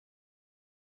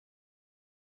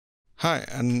Hi,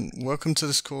 and welcome to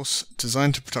this course,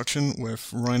 Design to Production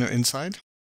with Rhino Inside.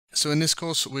 So in this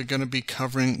course, we're going to be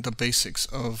covering the basics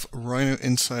of Rhino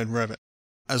Inside Revit,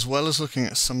 as well as looking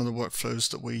at some of the workflows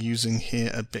that we're using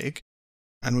here at BIG.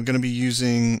 And we're going to be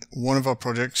using one of our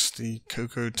projects, the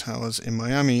Cocoa Towers in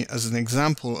Miami, as an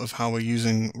example of how we're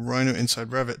using Rhino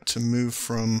Inside Revit to move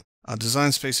from our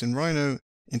design space in Rhino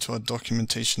into our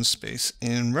documentation space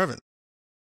in Revit.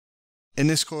 In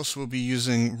this course, we'll be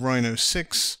using Rhino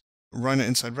 6, Rhino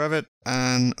Inside Revit,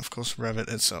 and of course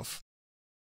Revit itself.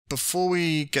 Before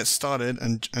we get started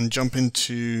and jump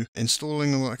into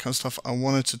installing all that kind of stuff, I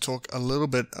wanted to talk a little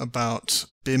bit about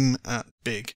BIM at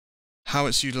BIG, how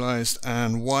it's utilized,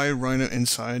 and why Rhino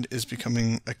Inside is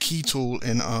becoming a key tool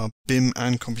in our BIM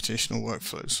and computational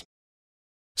workflows.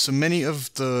 So many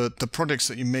of the projects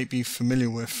that you may be familiar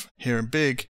with here at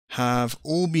BIG have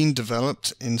all been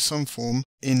developed in some form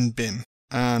in BIM.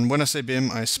 And when I say BIM,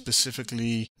 I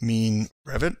specifically mean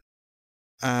Revit.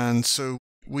 And so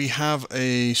we have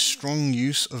a strong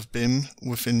use of BIM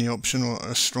within the option, or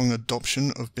a strong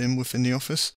adoption of BIM within the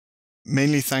office,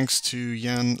 mainly thanks to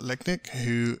Jan Leknik,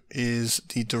 who is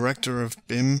the director of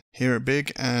BIM here at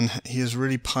BIG, and he has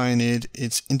really pioneered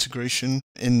its integration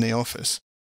in the office.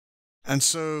 And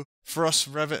so for us,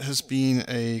 Revit has been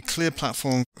a clear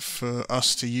platform for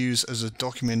us to use as a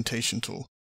documentation tool.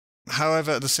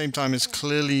 However, at the same time, it's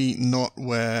clearly not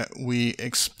where we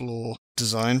explore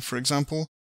design, for example.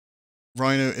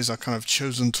 Rhino is our kind of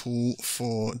chosen tool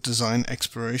for design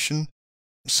exploration.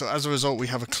 So as a result, we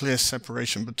have a clear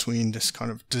separation between this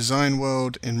kind of design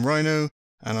world in Rhino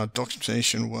and our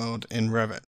documentation world in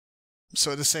Revit.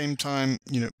 So at the same time,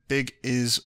 BIG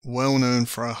is well known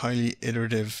for a highly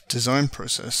iterative design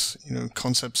process.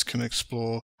 Concepts can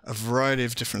explore a variety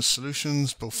of different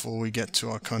solutions before we get to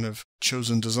our kind of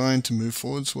chosen design to move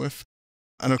forwards with.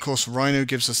 And of course, Rhino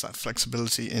gives us that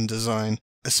flexibility in design,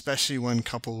 especially when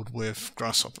coupled with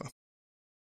Grasshopper.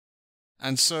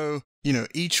 And so,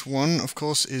 each one, of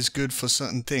course, is good for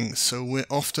certain things. So we're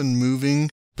often moving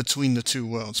between the two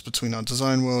worlds, between our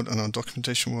design world and our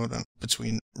documentation world, and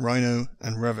between Rhino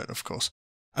and Revit, of course.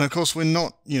 And of course, we're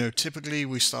not, typically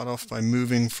we start off by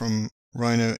moving from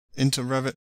Rhino into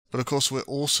Revit, but of course we're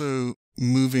also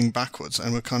moving backwards,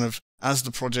 and we're kind of, as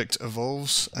the project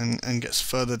evolves and gets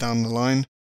further down the line,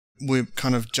 we're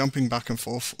kind of jumping back and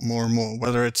forth more and more,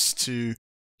 whether it's to,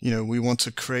 we want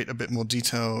to create a bit more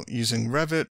detail using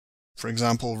Revit. For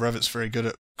example, Revit's very good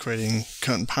at creating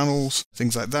curtain panels,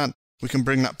 things like that. We can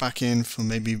bring that back in for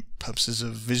maybe purposes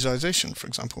of visualization, for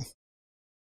example.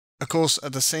 Of course,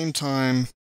 at the same time,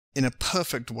 in a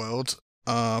perfect world,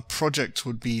 our project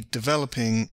would be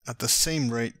developing at the same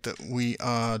rate that we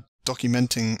are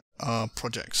documenting our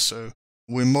projects. So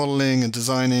we're modeling and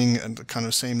designing at the kind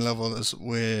of same level as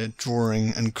we're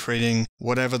drawing and creating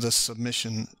whatever the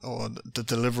submission or the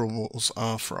deliverables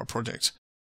are for our project.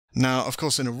 Now, of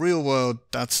course, in a real world,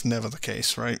 that's never the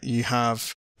case, right? You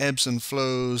have ebbs and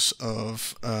flows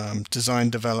of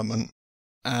design development.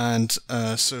 And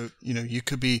so, you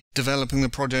could be developing the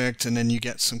project and then you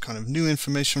get some kind of new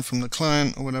information from the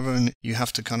client or whatever, and you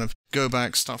have to kind of go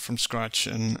back, start from scratch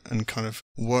and kind of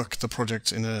work the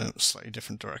project in a slightly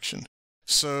different direction.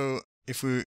 So if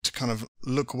we were to kind of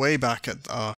look way back at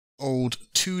our old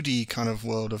 2D kind of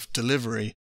world of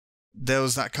delivery, there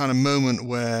was that kind of moment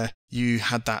where you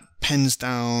had that pens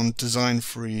down design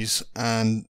freeze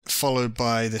and followed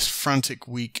by this frantic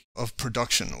week of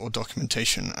production or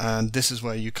documentation. And this is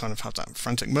where you kind of have that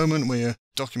frantic moment where you're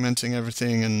documenting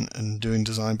everything and doing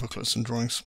design booklets and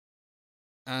drawings.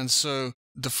 And so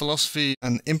the philosophy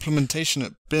and implementation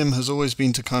at BIM has always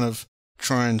been to kind of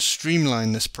try and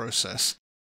streamline this process.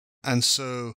 And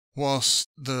so whilst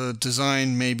the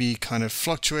design may be kind of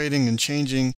fluctuating and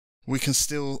changing, we can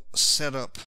still set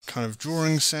up kind of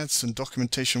drawing sets and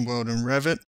documentation world in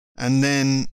Revit, and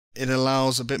then it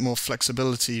allows a bit more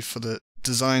flexibility for the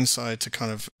design side to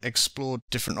kind of explore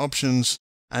different options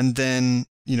and then,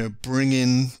 bring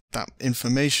in that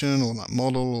information or that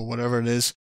model or whatever it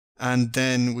is, and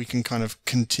then we can kind of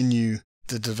continue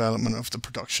the development of the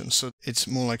production. So it's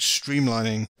more like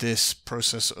streamlining this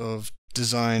process of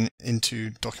design into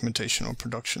documentation or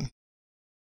production.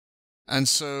 And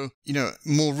so,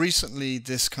 more recently,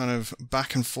 this kind of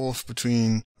back and forth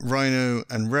between Rhino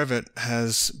and Revit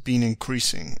has been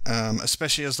increasing,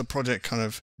 especially as the project kind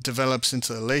of develops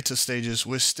into the later stages.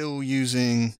 We're still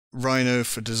using Rhino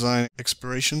for design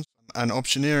exploration and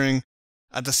optioneering.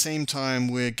 At the same time,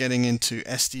 we're getting into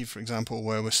SD, for example,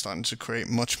 where we're starting to create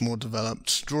much more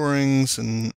developed drawings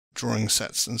and drawing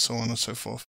sets and so on and so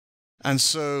forth. And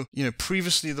so,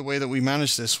 previously the way that we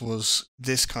managed this was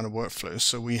this kind of workflow.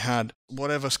 So we had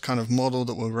whatever kind of model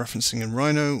that we're referencing in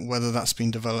Rhino, whether that's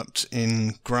been developed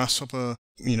in Grasshopper,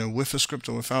 with a script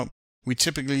or without. We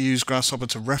typically use Grasshopper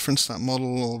to reference that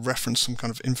model or reference some kind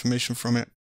of information from it,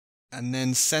 and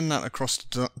then send that across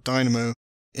to Dynamo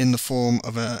in the form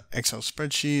of an Excel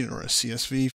spreadsheet or a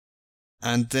CSV,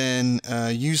 and then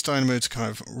use Dynamo to kind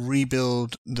of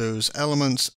rebuild those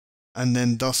elements and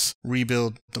then thus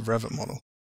rebuild the Revit model.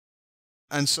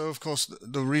 And so, of course,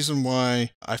 the reason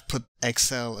why I've put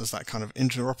Excel as that kind of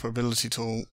interoperability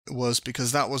tool was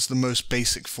because that was the most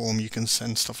basic form you can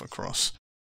send stuff across.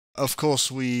 Of course,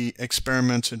 we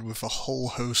experimented with a whole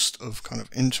host of kind of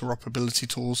interoperability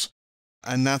tools,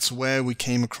 and that's where we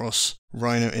came across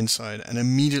Rhino Inside, and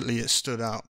immediately it stood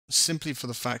out, simply for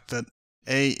the fact that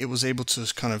it was able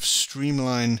to kind of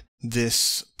streamline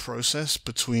this process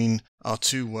between our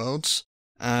two worlds,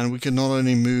 and we could not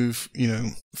only move,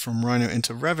 from Rhino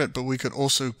into Revit, but we could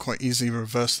also quite easily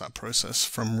reverse that process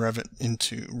from Revit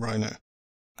into Rhino.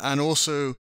 And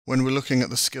also, when we're looking at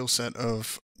the skill set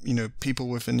of, people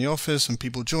within the office and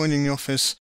people joining the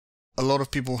office, a lot of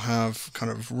people have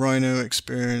kind of Rhino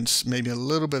experience, maybe a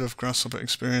little bit of Grasshopper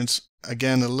experience,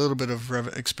 again, a little bit of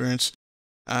Revit experience.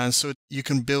 And so you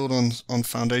can build on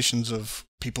foundations of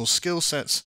people's skill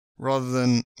sets rather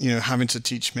than, having to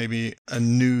teach maybe a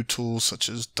new tool such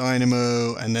as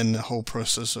Dynamo and then the whole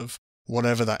process of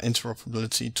whatever that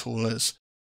interoperability tool is.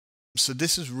 So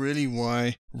this is really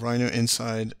why Rhino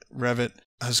Inside Revit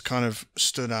has kind of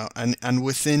stood out. And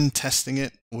within testing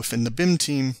it, within the BIM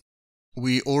team,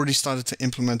 we already started to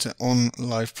implement it on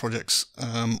live projects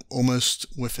almost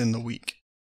within the week.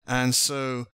 And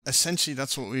so essentially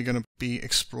that's what we're going to be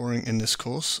exploring in this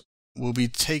course. We'll be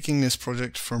taking this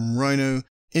project from Rhino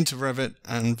into Revit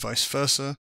and vice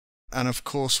versa. And of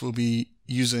course, we'll be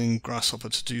using Grasshopper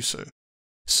to do so.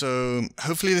 So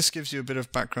hopefully this gives you a bit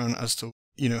of background as to,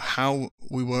 how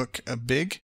we work at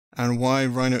BIG and why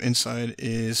Rhino Inside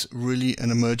is really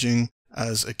emerging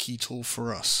as a key tool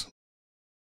for us.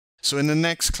 So in the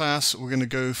next class, we're going to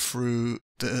go through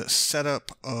the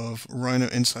setup of Rhino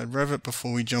Inside Revit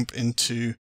before we jump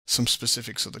into some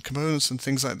specifics of the components and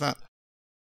things like that.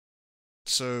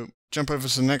 So jump over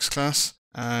to the next class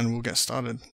and we'll get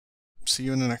started. See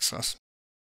you in the next class.